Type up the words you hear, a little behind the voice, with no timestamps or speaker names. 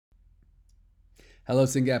Hello,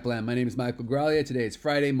 SYNGAP Land. My name is Michael Graglia. Today is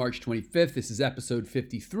Friday, March 25th. This is episode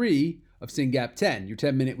 53 of SYNGAP 10, your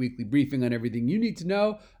 10-minute weekly briefing on everything you need to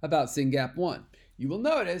know about SYNGAP 1. You will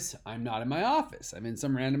notice I'm not in my office. I'm in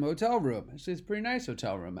some random hotel room. Actually, it's a pretty nice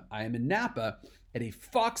hotel room. I am in Napa at a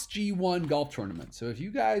Fox G1 golf tournament. So if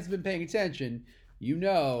you guys have been paying attention, you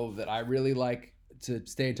know that I really like to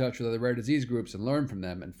stay in touch with other rare disease groups and learn from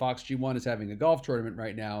them. And Fox G1 is having a golf tournament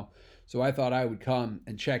right now. So I thought I would come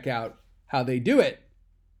and check out how they do it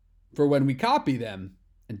for when we copy them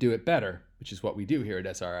and do it better, which is what we do here at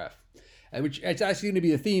SRF. And which it's actually going to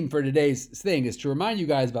be the theme for today's thing, is to remind you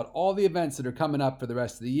guys about all the events that are coming up for the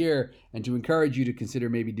rest of the year and to encourage you to consider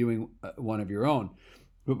maybe doing one of your own.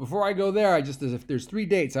 But before I go there, there's 3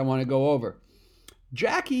 dates I want to go over.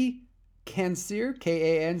 Jackie Cancir,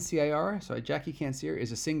 K-A-N-C-I-R, sorry, Jackie Cancir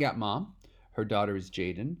is a SYNGAP mom. Her daughter is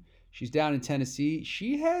Jaden. She's down in Tennessee.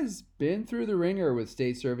 She has been through the ringer with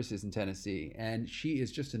state services in Tennessee, and she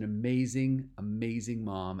is just an amazing, amazing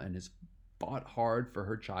mom and has fought hard for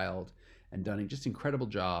her child and done a just incredible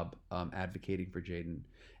job advocating for Jaden.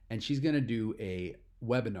 And she's going to do a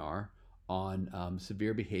webinar on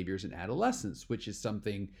severe behaviors in adolescence, which is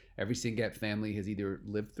something every SYNGAP family has either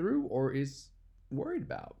lived through or is worried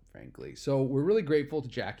about, frankly. So we're really grateful to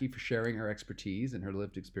Jackie for sharing her expertise and her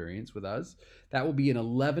lived experience with us. That will be in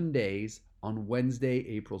 11 days on Wednesday,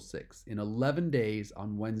 April 6th. In 11 days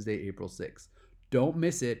on Wednesday, April 6th. Don't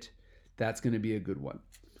miss it. That's going to be a good one.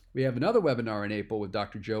 We have another webinar in April with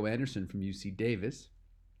Dr. Joe Anderson from UC Davis.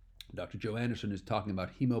 Dr. Joe Anderson is talking about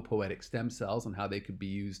hemopoietic stem cells and how they could be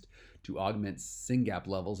used to augment SYNGAP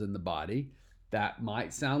levels in the body. That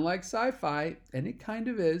might sound like sci-fi, and it kind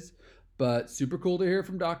of is, but super cool to hear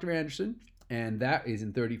from Dr. Anderson. And that is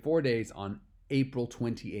in 34 days on April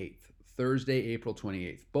 28th, Thursday, April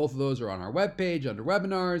 28th. Both of those are on our webpage under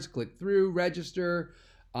webinars. Click through, register.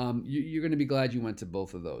 You're going to be glad you went to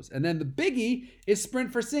both of those. And then the biggie is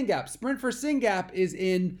Sprint for SYNGAP. Sprint for SYNGAP is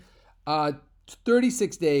in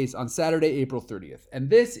 36 days on Saturday, April 30th.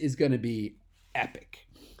 And this is going to be epic.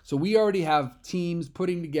 So we already have teams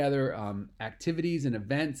putting together activities and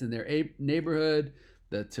events in their neighborhood.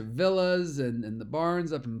 The Tavillas and the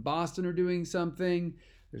Barnes up in Boston are doing something.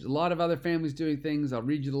 There's a lot of other families doing things. I'll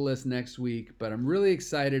read you the list next week, but I'm really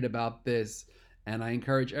excited about this. And I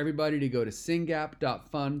encourage everybody to go to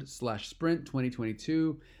syngap.fund/sprint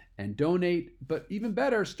 2022 and donate. But even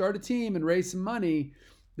better, start a team and raise some money.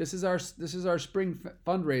 This is our spring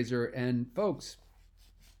fundraiser. And folks,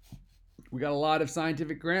 we got a lot of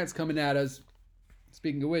scientific grants coming at us.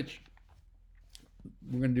 Speaking of which,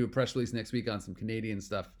 we're going to do a press release next week on some Canadian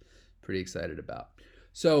stuff. Pretty excited about.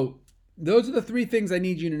 So those are the 3 things I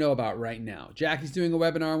need you to know about right now. Jackie's doing a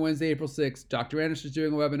webinar on Wednesday, April 6th. Dr. Anderson's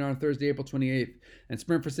doing a webinar on Thursday, April 28th. And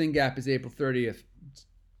Sprint for SYNGAP is April 30th.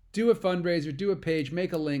 Do a fundraiser, do a page,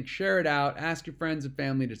 make a link, share it out, ask your friends and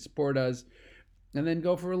family to support us, and then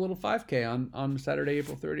go for a little 5K on Saturday,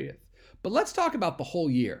 April 30th. But let's talk about the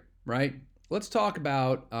whole year, right? Let's talk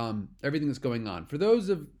about everything that's going on. For those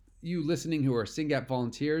of you listening who are SYNGAP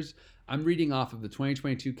volunteers, I'm reading off of the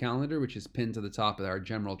 2022 calendar, which is pinned to the top of our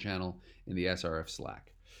general channel in the SRF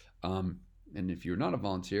Slack. And if you're not a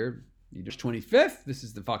volunteer, you just 25th. This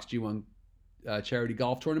is the Fox G1 charity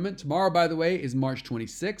golf tournament. Tomorrow, by the way, is March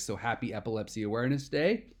 26th, so happy Epilepsy Awareness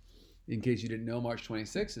Day. In case you didn't know, March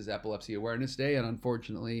 26th is Epilepsy Awareness Day, and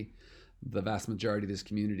unfortunately, the vast majority of this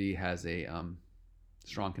community has a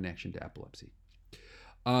strong connection to epilepsy.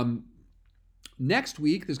 Next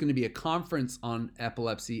week, there's going to be a conference on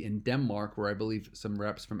epilepsy in Denmark, where I believe some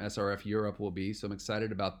reps from SRF Europe will be, so I'm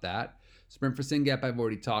excited about that. Sprint for SYNGAP I've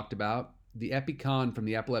already talked about. The EpiCon from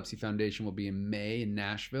the Epilepsy Foundation will be in May in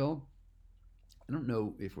Nashville. I don't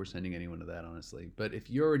know if we're sending anyone to that, honestly, but if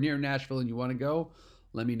you're near Nashville and you want to go,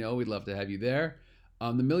 let me know. We'd love to have you there. The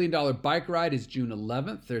 $1 Million Bike Ride is June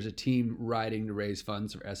 11th. There's a team riding to raise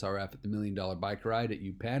funds for SRF at the $1 Million Bike Ride at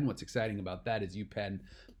UPenn. What's exciting about that is UPenn,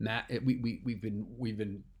 we've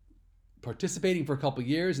been participating for a couple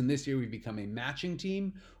years, and this year we've become a matching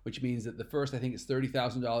team, which means that the first, I think it's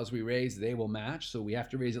 $30,000 we raise, they will match. So we have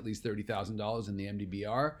to raise at least $30,000 in the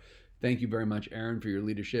MDBR. Thank you very much, Aaron, for your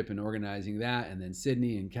leadership in organizing that, and then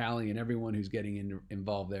Sydney and Callie and everyone who's getting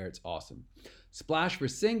involved there. It's awesome. Splash for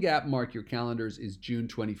SYNGAP, mark your calendars, is June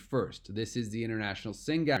 21st. This is the International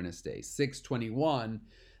SYNGAP Awareness Day, 6/21.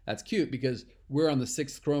 That's cute because we're on the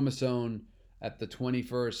 6th chromosome at the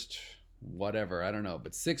 21st, whatever, I don't know.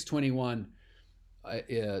 But 6/21,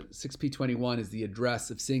 6p21 is the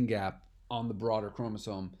address of SYNGAP on the broader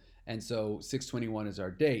chromosome. And so 6/21 is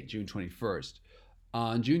our date, June 21st.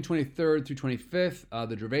 On June 23rd through 25th,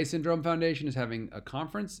 the Dravet Syndrome Foundation is having a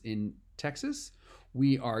conference in Texas.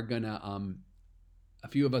 We are going to A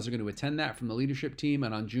few of us are going to attend that from the leadership team.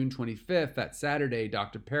 And on June 25th, that Saturday,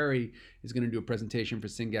 Dr. Perry is going to do a presentation for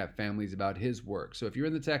SYNGAP families about his work. So if you're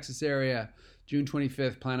in the Texas area, June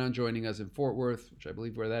 25th, plan on joining us in Fort Worth, which I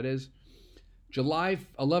believe where that is. July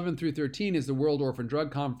 11 through 13 is the World Orphan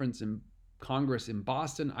Drug Conference and Congress in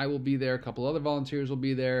Boston. I will be there. A couple other volunteers will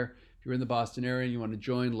be there. If you're in the Boston area and you want to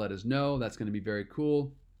join, let us know. That's going to be very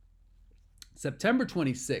cool. September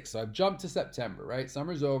 26th. So I've jumped to September, right?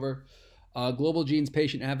 Summer's over. Global Genes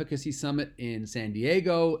Patient Advocacy Summit in San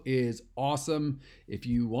Diego is awesome. If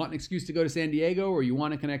you want an excuse to go to San Diego, or you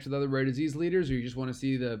want to connect with other rare disease leaders, or you just want to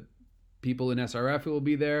see the people in SRF who will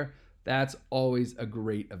be there, that's always a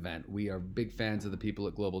great event. We are big fans of the people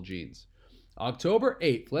at Global Genes. October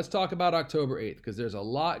 8th. Let's talk about October 8th because there's a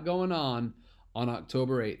lot going on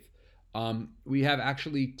October 8th. We have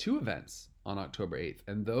actually two events on October 8th,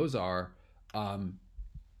 and those are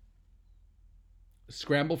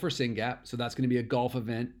Scramble for SYNGAP. So that's going to be a golf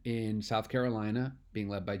event in South Carolina being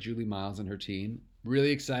led by Julie Miles and her team.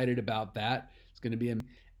 Really excited about that. It's going to be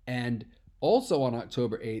and also on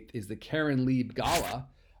October 8th is the Karen Lieb Gala,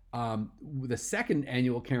 the second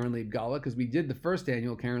annual Karen Lieb Gala, because we did the first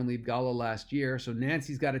annual Karen Lieb Gala last year. So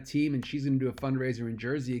Nancy's got a team and she's going to do a fundraiser in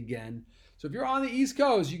Jersey again. So if you're on the East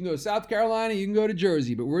Coast, you can go to South Carolina, you can go to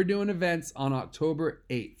Jersey, but we're doing events on October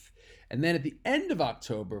 8th. And then at the end of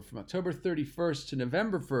October, from October 31st to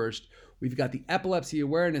November 1st, we've got the Epilepsy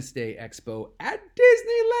Awareness Day Expo at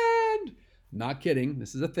Disneyland. Not kidding,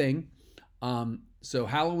 this is a thing. So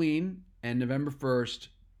Halloween and November 1st,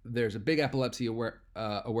 there's a big Epilepsy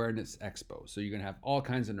Awareness Expo. So you're going to have all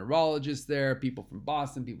kinds of neurologists there, people from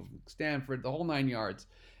Boston, people from Stanford, the whole 9 yards.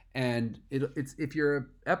 And it's if you're an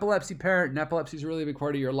epilepsy parent and epilepsy is a really big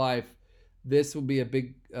part of your life, this will be a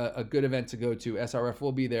good event to go to. SRF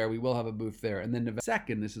will be there. We will have a booth there. And then November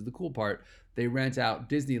 2nd, this is the cool part, they rent out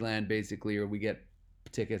Disneyland basically, or we get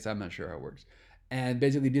tickets. I'm not sure how it works. And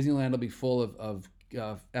basically Disneyland will be full of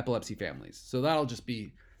epilepsy families. So that'll just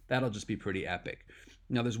be pretty epic.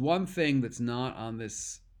 Now there's one thing that's not on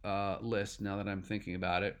this list now that I'm thinking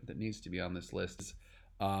about it that needs to be on this list is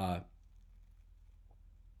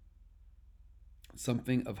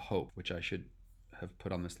Something of Hope, which I should have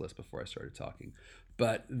put on this list before I started talking.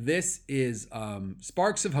 But this is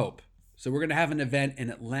Sparks of Hope. So we're going to have an event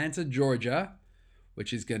in Atlanta, Georgia,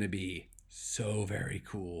 which is going to be so very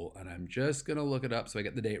cool. And I'm just going to look it up so I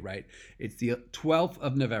get the date right. It's the 12th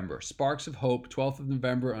of November. Sparks of Hope, 12th of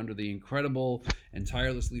November, under the incredible and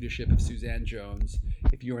tireless leadership of Suzanne Jones.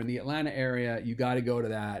 If you're in the Atlanta area, you got to go to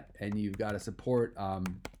that, and you've got to support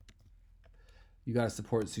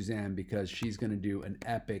Suzanne because she's going to do an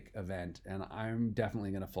epic event, and I'm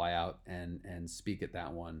definitely going to fly out and speak at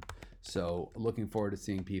that one. So looking forward to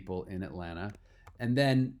seeing people in Atlanta. And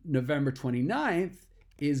then November 29th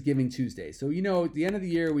is Giving Tuesday. So, at the end of the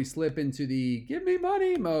year, we slip into the give me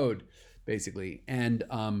money mode, basically. And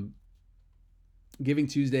Giving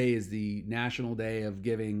Tuesday is the national day of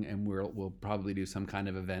giving, and we'll probably do some kind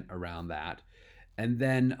of event around that. And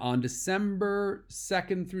then on December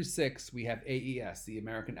 2nd through 6th, we have AES, the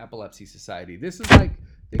American Epilepsy Society.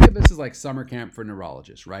 Think of this as like summer camp for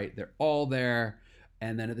neurologists, right? They're all there.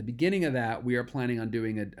 And then at the beginning of that, we are planning on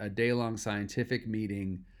doing a day-long scientific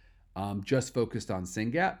meeting just focused on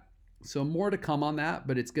SYNGAP. So more to come on that,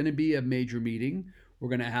 but it's going to be a major meeting. We're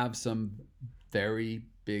going to have some very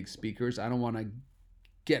big speakers. I don't want to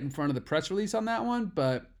get in front of the press release on that one,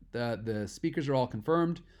 but the speakers are all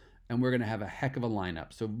confirmed. And we're going to have a heck of a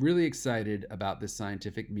lineup. So really excited about this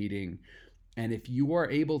scientific meeting. And if you are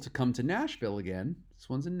able to come to Nashville again, this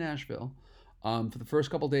one's in Nashville, for the first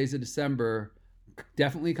couple days of December,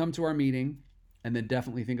 definitely come to our meeting, and then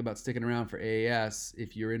definitely think about sticking around for AAS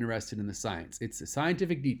if you're interested in the science. It's a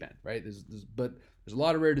scientific deep end, right? But there's a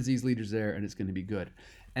lot of rare disease leaders there, and it's going to be good.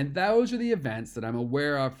 And those are the events that I'm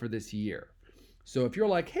aware of for this year. So if you're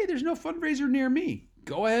like, hey, there's no fundraiser near me,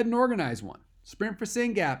 go ahead and organize one. Sprint for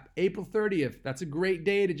SYNGAP, April 30th. That's a great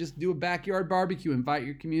day to just do a backyard barbecue, invite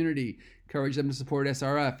your community, encourage them to support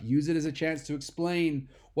SRF, use it as a chance to explain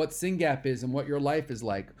what SYNGAP is and what your life is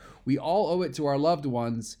like. We all owe it to our loved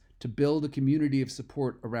ones to build a community of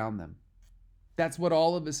support around them. That's what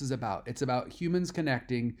all of this is about. It's about humans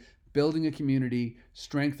connecting, building a community,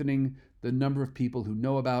 strengthening the number of people who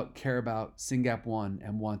know about, care about SYNGAP1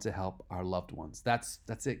 and want to help our loved ones. That's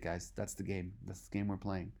it, guys. That's the game. That's the game we're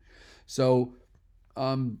playing. So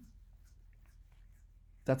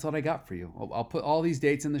that's what I got for you. I'll put all these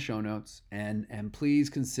dates in the show notes, and please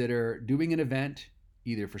consider doing an event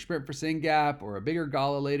either for Sprint for SYNGAP or a bigger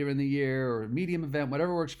gala later in the year or a medium event,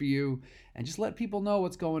 whatever works for you, and just let people know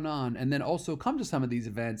what's going on. And then also come to some of these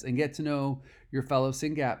events and get to know your fellow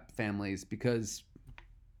SYNGAP families, because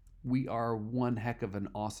we are one heck of an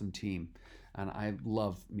awesome team, and I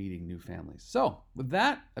love meeting new families. So with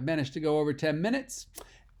that, I managed to go over 10 minutes.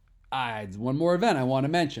 One more event I want to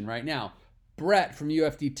mention right now. Brett from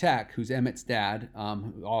UFD Tech, who's Emmett's dad,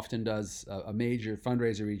 who often does a major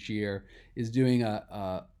fundraiser each year, is doing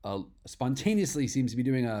spontaneously seems to be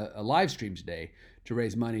doing a live stream today to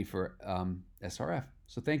raise money for SRF.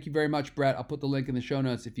 So thank you very much, Brett. I'll put the link in the show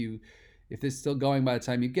notes. If this is still going by the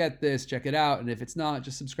time you get this, check it out. And if it's not,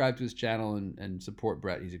 just subscribe to his channel and support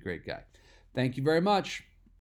Brett. He's a great guy. Thank you very much.